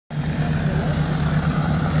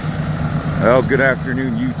Well, good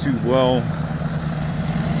afternoon, YouTube. Well,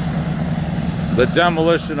 the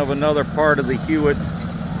demolition of another part of the Hewitt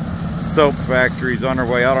Soap Factory is on our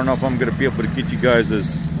way. I don't know if I'm going to be able to get you guys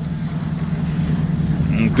as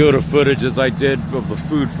good a footage as I did of the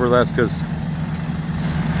food for this, because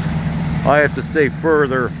I have to stay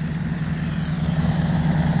further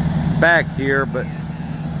back here, but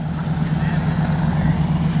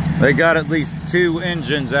they got at least 2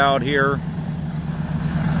 engines out here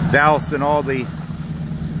dousing all the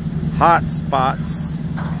hot spots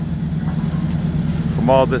from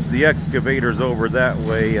all this. The excavator's over that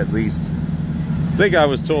way, at least. I think I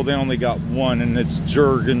was told they only got 1, and it's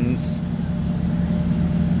Jurgens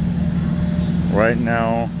right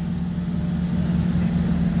now.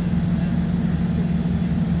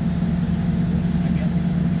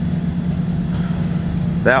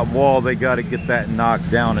 That wall, they got to get that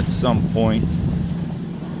knocked down at some point.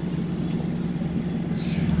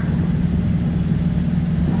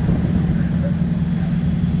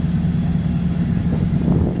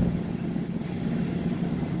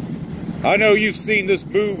 I know you've seen this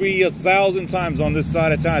movie 1,000 times on this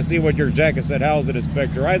side of town. I see what your jacket said, housing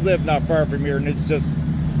inspector. I live not far from here, and it's just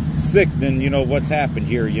sickening, you know, what's happened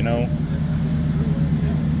here, you know.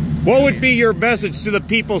 What would be your message to the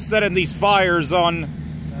people setting these fires on,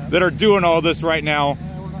 that are doing all this right now?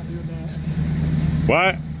 We're not doing that.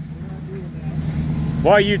 What? We're not doing that.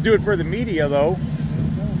 Why you do it for the media, though?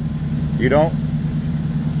 You don't?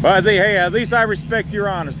 But I think, hey, at least I respect you're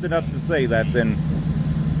honest enough to say that, then.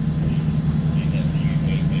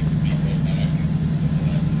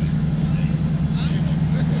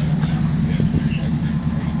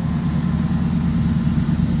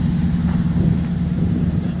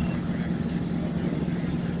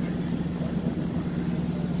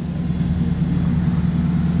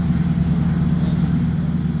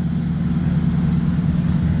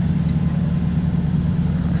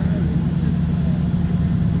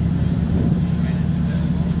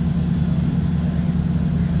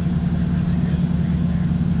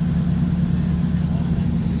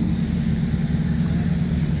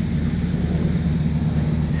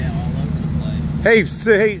 Hey,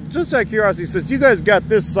 just out of curiosity, since you guys got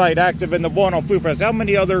this site active and the one on Food Fest, how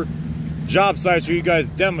many other job sites are you guys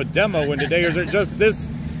demoing today? Or is it just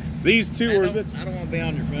these 2, or is it? I don't want to be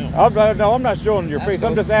on your film. No, I'm not showing your face. Cool.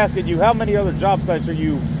 I'm just asking you, how many other job sites are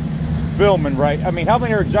you filming, right? I mean, how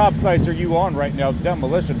many other job sites are you on right now,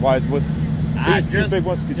 demolition-wise, with these 2 big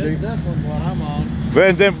ones? Just this one's what I'm on.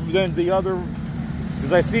 And then the other,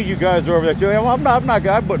 because I see you guys are over there. Well, I'm not.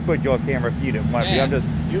 I wouldn't put you on camera if you didn't want me. I'm just.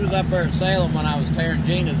 You was up there in Salem when I was tearing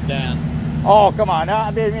Gina's down. Oh, come on.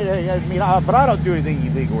 But I don't do anything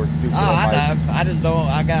illegal or stupid. Oh, I know. I just don't.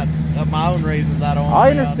 I got my own reasons I don't want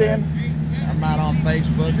I to understand. I'm not on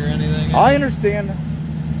Facebook or anything. I understand.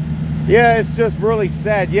 Yeah, it's just really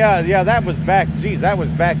sad. Yeah, that was back. Geez, that was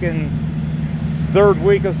back in 3rd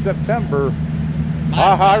week of September.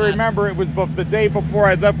 I remember it was the day before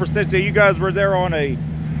I left for Cincinnati. You guys were there on a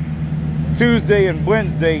Tuesday and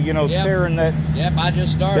Wednesday, you know, tearing that. Yep, I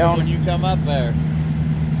just started down when you come up there.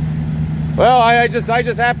 Well, I just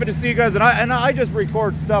happened to see you guys, and I just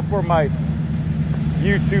record stuff for my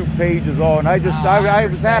YouTube page is all, and I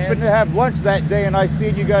was happened to have lunch that day, and I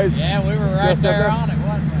seen you guys. Yeah, we were right there on it,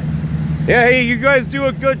 wasn't we? Yeah, hey, you guys do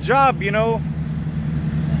a good job, you know.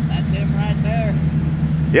 That's him right there.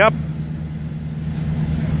 Yep.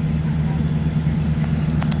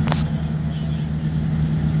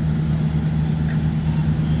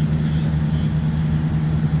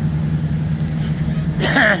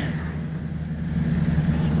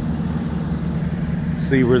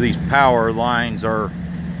 See where these power lines are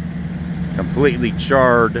completely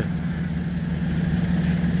charred.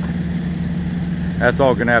 That's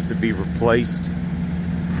all gonna have to be replaced.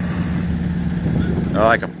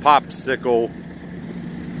 Like a popsicle.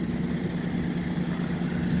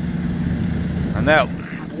 And that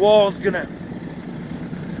wall's gonna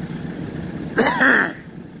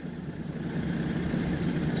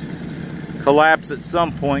collapse at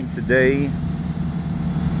some point today.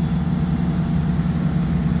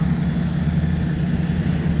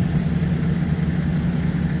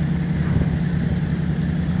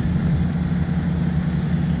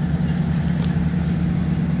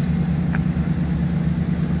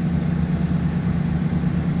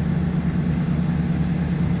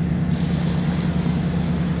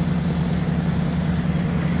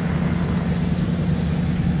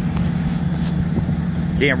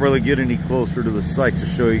 Can't really get any closer to the site to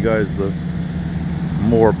show you guys the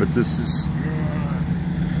more, but this is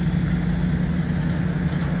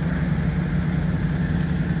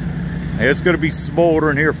it's going to be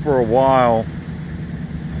smoldering here for a while.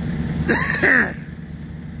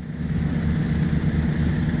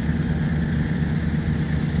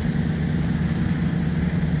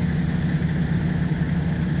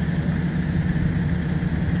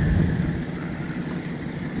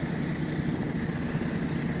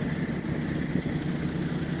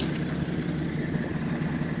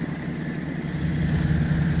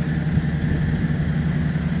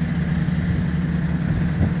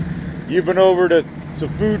 You been over to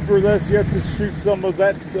food for this yet to shoot some of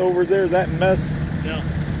that over there, that mess? No.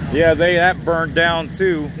 Yeah, that burned down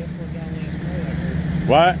too. That burned down last night, I heard.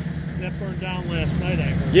 What? That burned down last night, I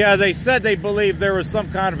heard. Yeah, they said they believe there was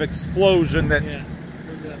some kind of explosion that Yeah,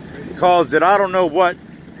 heard that radio. caused it. I don't know what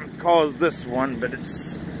caused this one, but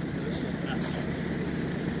it's... This is a mess.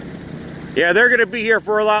 Yeah, they're going to be here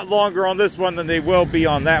for a lot longer on this one than they will be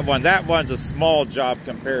on that one. That one's a small job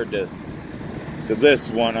compared to this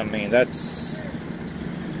one. I mean, that's...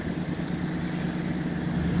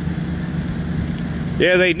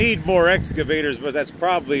 Yeah, they need more excavators, but that's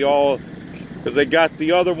probably all because they got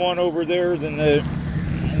the other one over there than the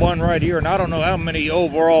one right here. And I don't know how many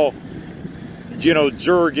overall, you know,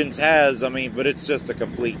 Jurgens has. I mean, but it's just a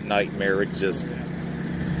complete nightmare. It's just...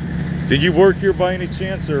 Did you work here by any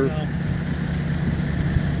chance, or? No. I've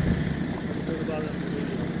heard about it on the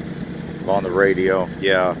radio. On the radio,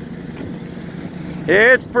 yeah.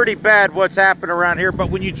 It's pretty bad what's happening around here,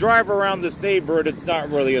 but when you drive around this neighborhood, it's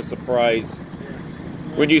not really a surprise.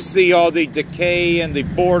 When you see all the decay and the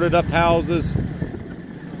boarded up houses,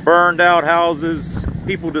 burned out houses,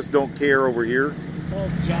 people just don't care over here. It's all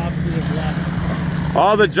the jobs that have left.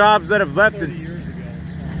 All the jobs that have left. 30 years ago.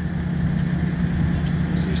 So.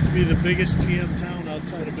 This used to be the biggest GM town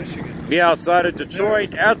outside of Michigan. Yeah, outside of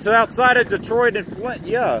Detroit. Outside of Detroit and Flint,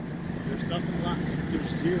 yeah. There's nothing left. There's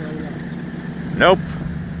zero left. Nope.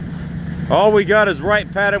 All we got is right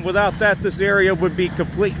pattern. Without that, this area would be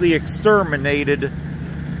completely exterminated.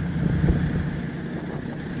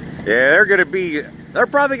 Yeah, they're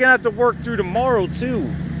probably gonna have to work through tomorrow too.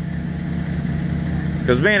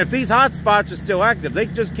 Because man, if these hot spots are still active, they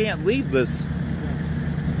just can't leave this.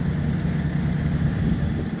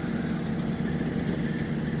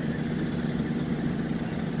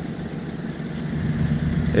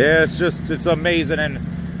 Yeah, it's amazing.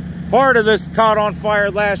 And part of this caught on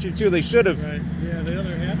fire last year too. They should have. Right. Yeah, the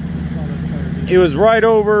other half of it caught on fire. It was right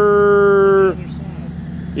over. On the other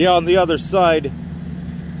side. Yeah, on the other side.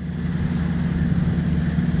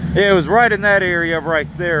 Yeah, it was right in that area right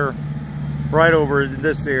there. Right over in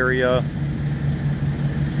this area.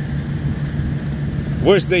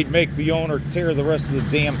 Wish they'd make the owner tear the rest of the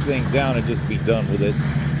damn thing down and just be done with it.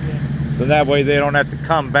 Yeah. So that way they don't have to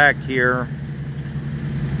come back here.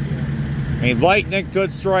 I mean, lightning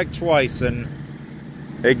could strike twice, and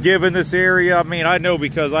given this area, I mean, I know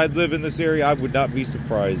because I live in this area, I would not be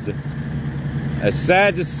surprised. It's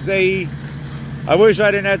sad to say. I wish I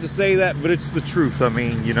didn't have to say that, but it's the truth. I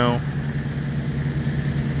mean, you know.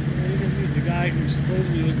 The guy who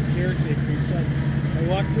supposedly was the caretaker, he said, I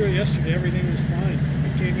walked through it yesterday, everything was fine.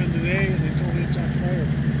 I came in today and they told me it's on fire.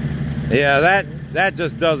 Yeah, that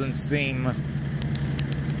just doesn't seem...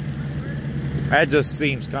 That just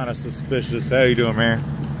seems kind of suspicious. How you doing, man?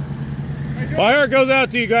 Well, here it goes out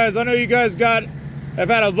to you guys. I know you guys have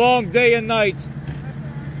had a long day and night.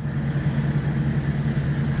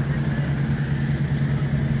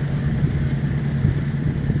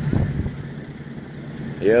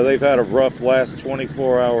 Yeah, they've had a rough last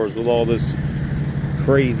 24 hours with all this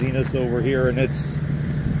craziness over here, and it's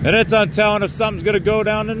untelling if something's gonna go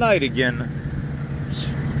down tonight again.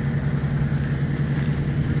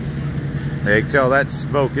 They can tell that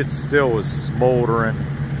smoke, it still was smoldering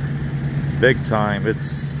big time.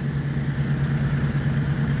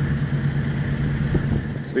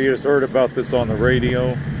 So you just heard about this on the radio?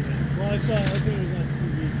 Well, I think it was on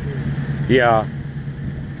TV too. Yeah.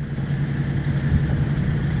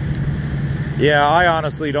 Yeah, I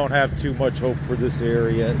honestly don't have too much hope for this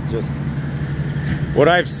area. Just what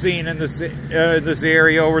I've seen in this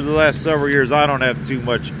area over the last several years, I don't have too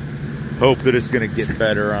much hope that it's going to get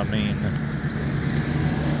better. I mean,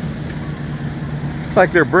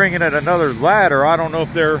 like they're bringing in another ladder. I don't know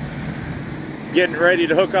if they're getting ready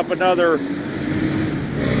to hook up another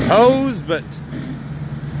hose, but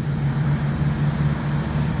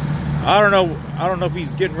I don't know. I don't know if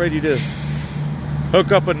he's getting ready to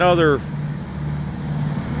hook up another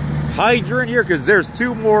hydrant here, because there's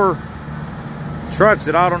two more trucks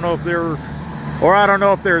that I don't know if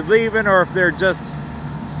they're leaving or if they're just...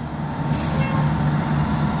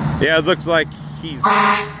 Yeah, it looks like he's...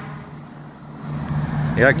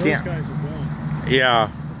 Yeah, I can't... Those guys are gone. Yeah.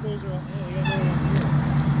 Those are, oh, they got another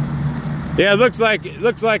one Yeah, it looks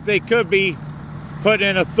like they could be putting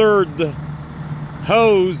in a third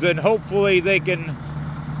hose, and hopefully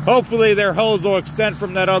their hose will extend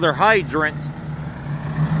from that other hydrant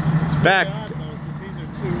back. Odd, though, 'cause these are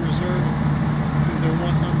two reserve. These are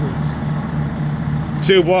 100s.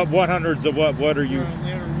 To what 100s of what? What are you?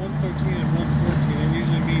 They're 113 and 114. It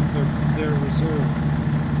usually means they're reserve.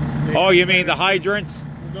 Oh, you mean the hydrants?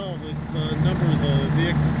 No, the number of the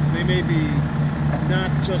vehicles. They may be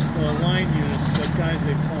not just the line units, but guys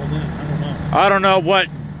they've called in. I don't know. I don't know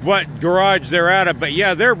what garage they're out of, but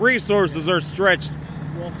yeah, their resources are stretched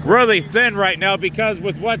really thin right now because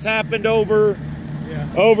with what's happened over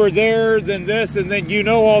there, then this, and then you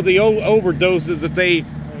know all the overdoses that they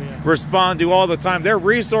respond to all the time. Their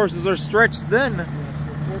resources are stretched thin. Yeah, so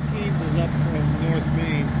 14s is up from North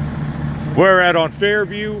Main. We're at on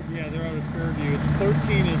Fairview. Yeah, they're out at Fairview.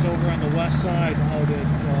 13 is over on the west side out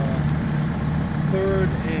at 3rd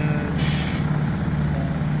and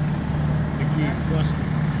McGee, Western.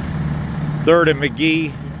 3rd and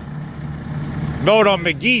McGee. No,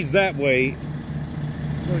 McGee's that way.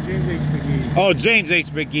 No, James H. McGee. Oh, James H.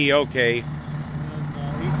 McGee, okay. And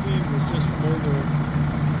 18s is just from over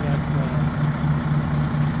at,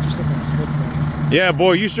 just up on Smithville. Yeah,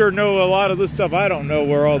 boy, you sure know a lot of this stuff. I don't know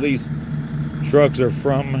where all these trucks are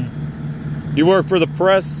from. You work for the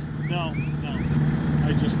press? No.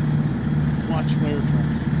 I just watch fire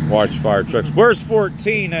trucks. Watch fire trucks. Where's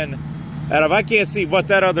 14? And Adam, I can't see what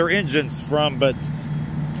that other engine's from, but...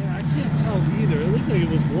 Yeah, I can't tell either. It looked like it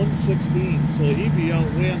was 116, so he'd be out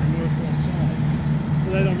way on the northwest side.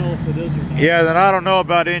 But I don't know if it is or not. Yeah, then I don't know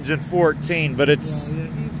about engine 14, but it's... Well, yeah,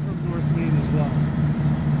 he's from North Main as well.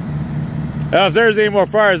 Now, if there's any more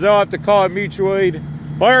fires, they'll have to call a mutual aid.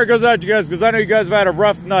 Fire goes out, you guys, because I know you guys have had a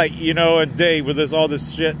rough night, you know, and day with all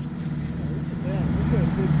this shit.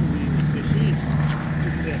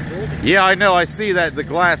 Yeah, I know. I see that the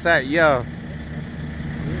glass hat. Yeah.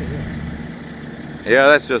 Yeah,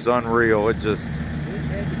 that's just unreal. It just.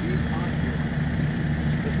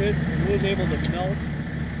 If it was able to melt.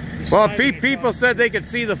 Well, people said they could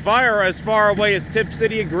see the fire as far away as Tip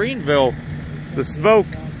City and Greenville. The smoke.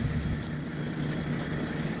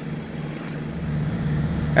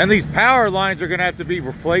 And these power lines are going to have to be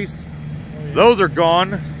replaced. Oh, yeah. Those are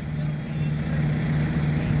gone.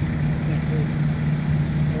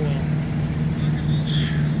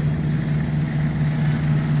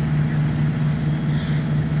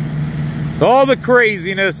 All the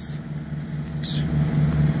craziness.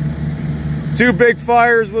 2 big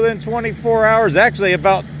fires within 24 hours. Actually,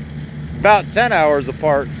 about 10 hours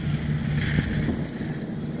apart.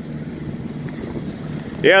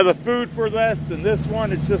 Yeah, the food for less than this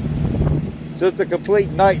one, it's just a complete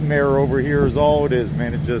nightmare over here is all it is,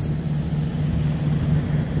 man. It just...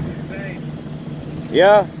 Insane.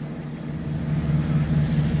 Yeah.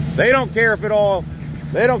 They don't care if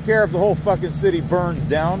the whole fucking city burns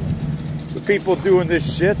down. The people doing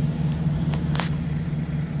this shit.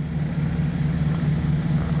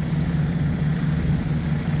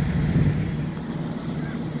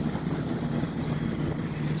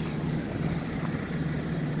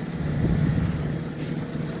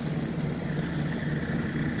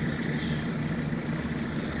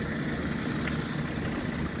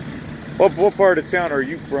 What part of town are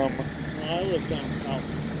you from? Well, I live down south.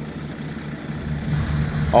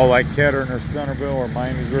 Oh, like Kettering or Centerville or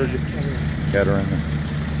Miamisburg? Kettering.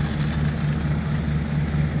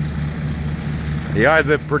 Yeah, I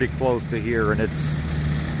live pretty close to here, and it's...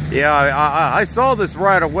 Yeah, I saw this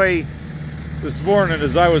right away this morning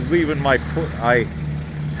as I was leaving my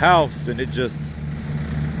house, and it just...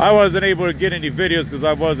 I wasn't able to get any videos because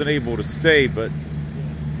I wasn't able to stay, but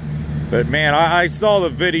man, I saw the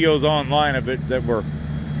videos online of it that were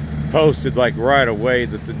posted like right away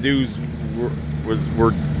that the news was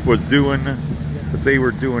doing, that they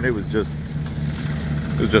were doing. It was just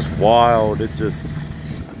wild. It just...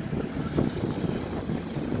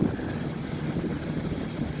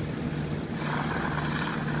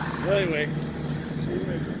 Well, anyway, see you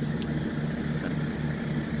later.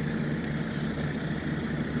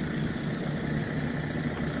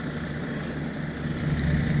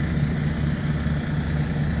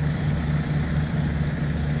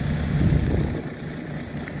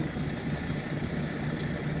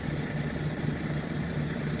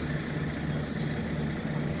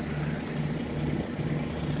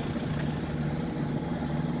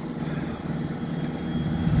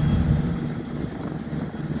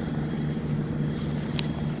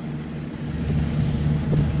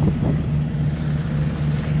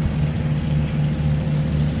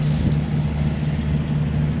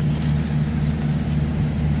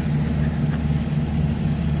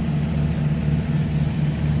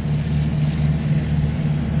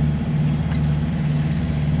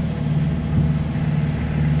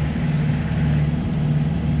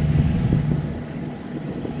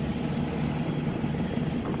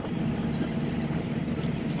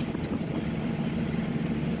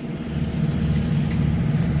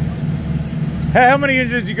 Hey, how many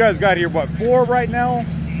engines you guys got here? What, 4 right now?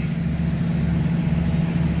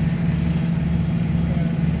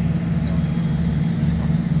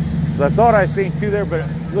 So I thought I seen 2 there, but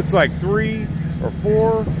it looks like 3 or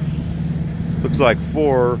 4. Looks like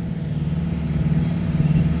 4.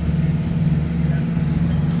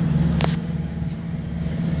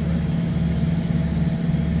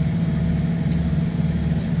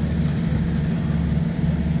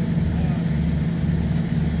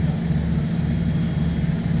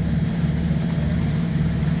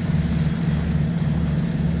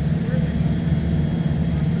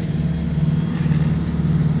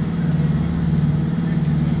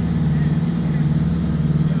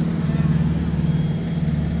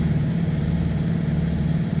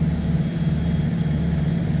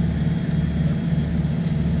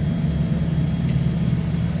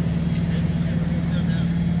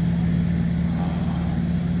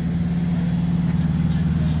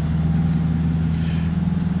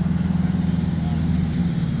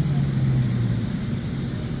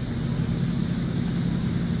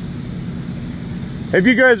 Have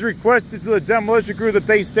you guys requested to the demolition crew that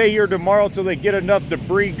they stay here tomorrow till they get enough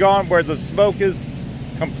debris gone where the smoke is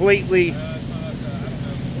completely... We're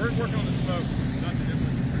working on the smoke, not the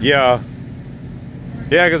debris. Yeah.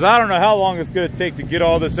 Yeah, because I don't know how long it's going to take to get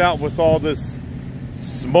all this out with all this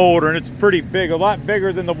smolder, and it's pretty big, a lot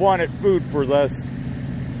bigger than the one at Food for Less.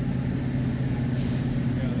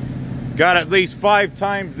 Got at least 5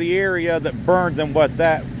 times the area that burned than what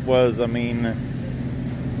that was. I mean...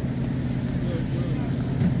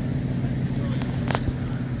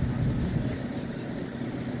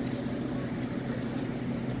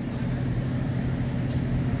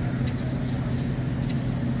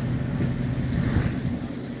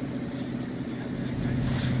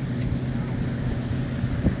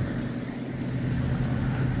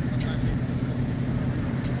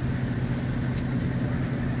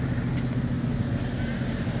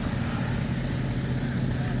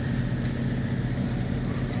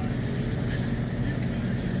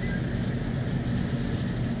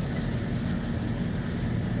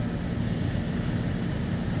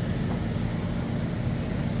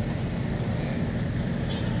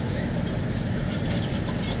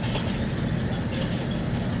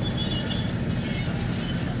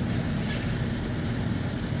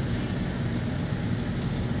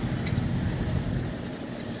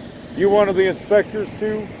 You one of the inspectors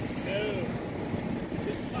too? No.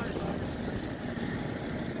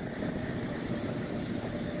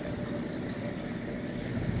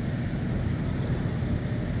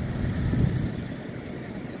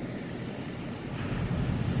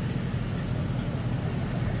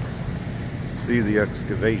 See the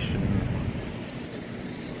excavation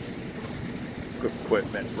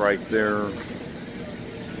equipment right there.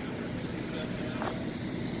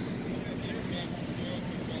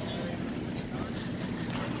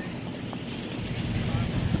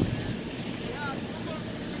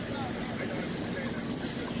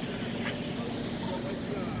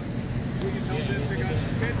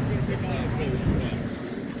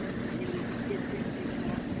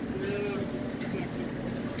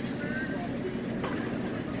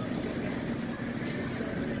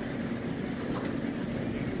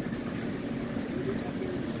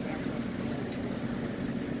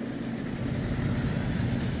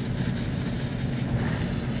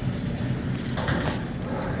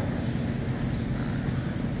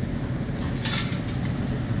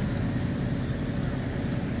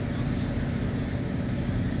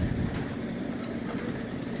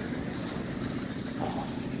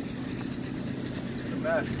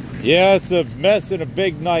 Yeah, it's a mess and a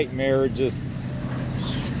big nightmare. Just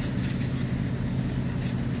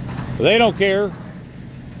they don't care.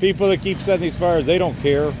 People that keep setting these fires, they don't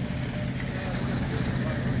care.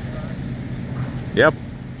 Yep.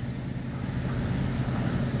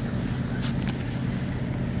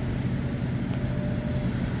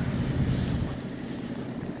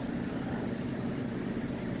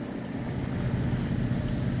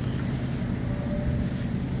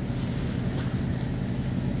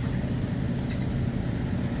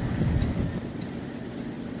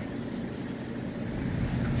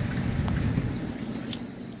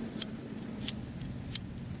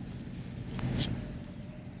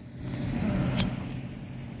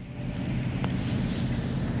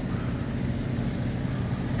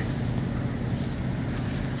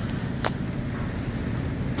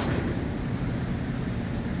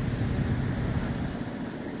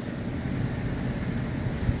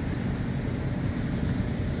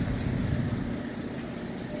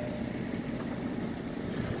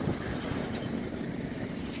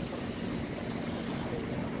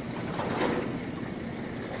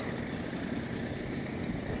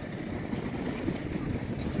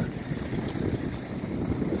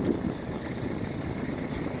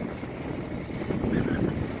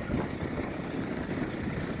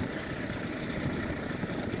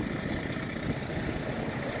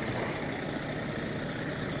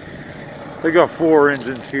 They got 4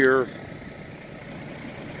 engines here.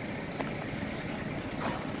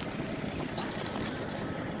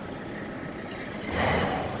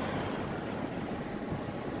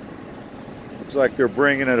 Looks like they're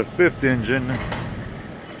bringing in a 5th engine.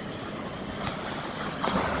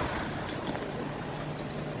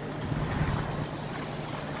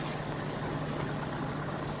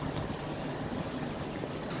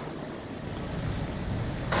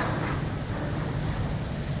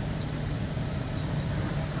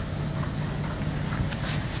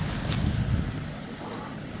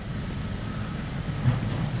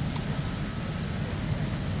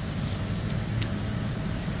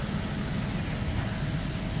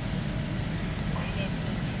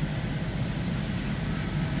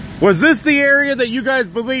 Was this the area that you guys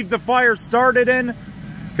believed the fire started in?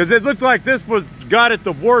 Because it looked like this got it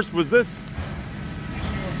the worst. Was this?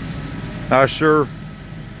 Not sure.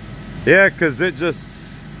 Yeah, because it's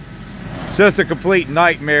just a complete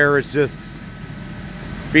nightmare. It's just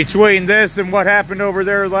between this and what happened over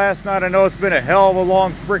there last night. I know it's been a hell of a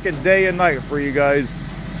long freaking day and night for you guys.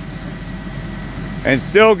 And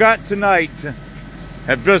still got tonight.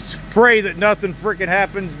 And just pray that nothing freaking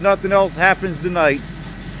happens, nothing else happens tonight.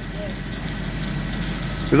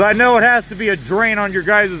 Because I know it has to be a drain on your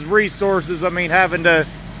guys' resources. I mean, having to,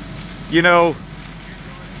 you know,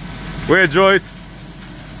 we enjoy it.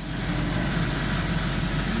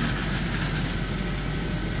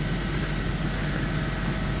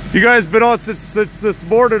 You guys been on since this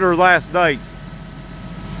morning or last night?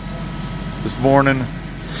 This morning.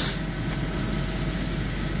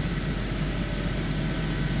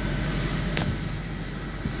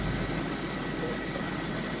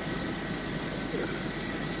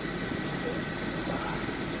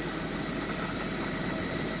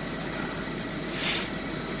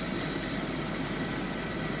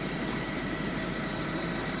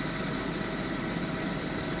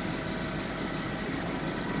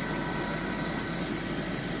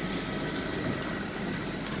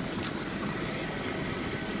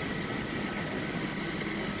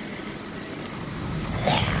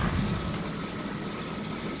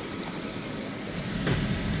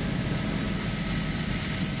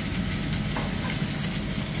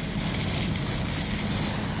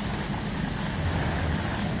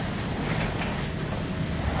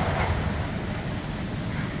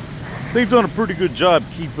 They've done a pretty good job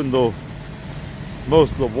keeping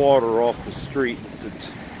most of the water off the street.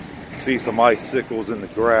 See some icicles in the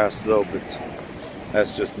grass though, but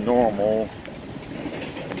that's just normal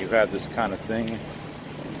when you have this kind of thing.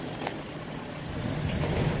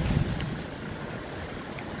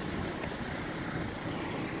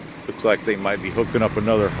 Looks like they might be hooking up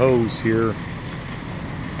another hose here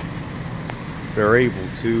if they're able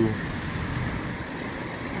to.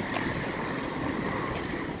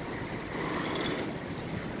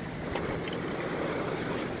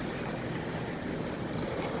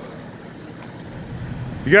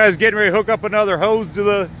 You guys getting ready to hook up another hose to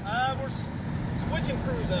the... We're switching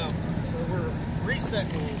crews out, so we're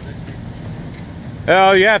resetting a little bit.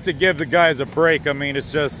 Well, you have to give the guys a break. I mean,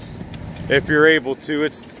 it's just, if you're able to.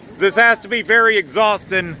 This has to be very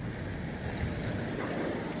exhausting.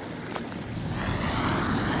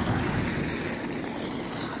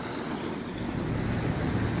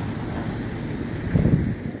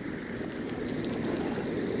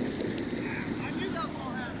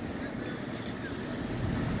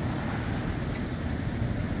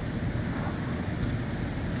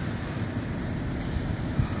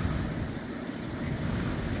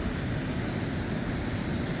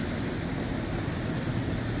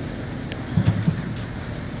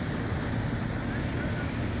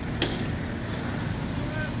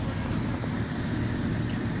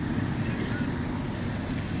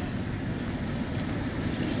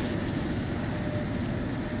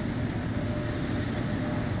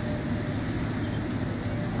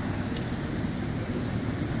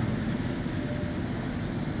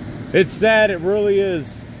 It's sad, it really is.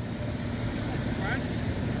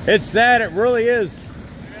 It's sad, it really is.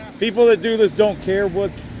 People that do this don't care what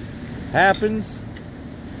happens.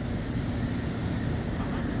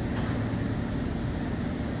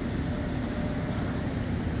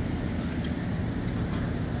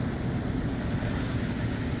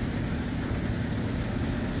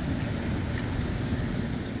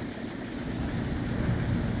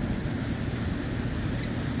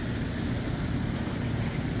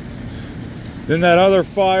 Then that other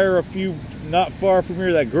fire not far from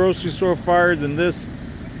here, that grocery store fire, then this.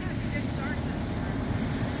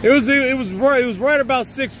 It was right about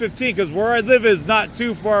 6:15 because where I live is not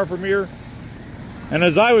too far from here. And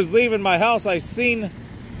as I was leaving my house, I seen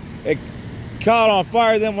it caught on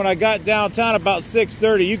fire. Then when I got downtown about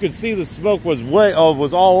 6:30, you could see the smoke was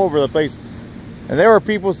was all over the place. And there were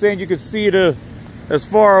people saying you could see it as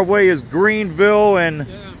far away as Greenville and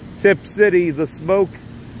Tip City, the smoke.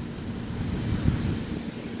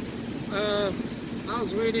 I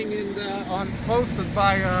was reading posted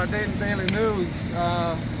by Dayton Daily News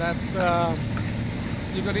that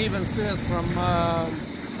you could even see it from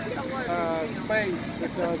space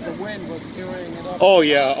because the wind was carrying it up. Oh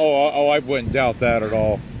yeah, oh I wouldn't doubt that at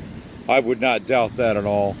all. I would not doubt that at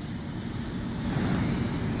all.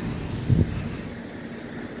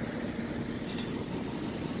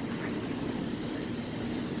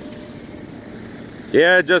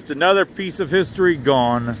 Yeah, just another piece of history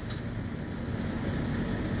gone.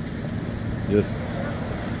 Just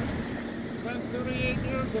spent 38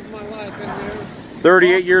 years of my life in there.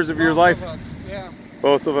 38 years of your life? Both of us, yeah.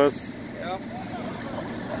 Both of us.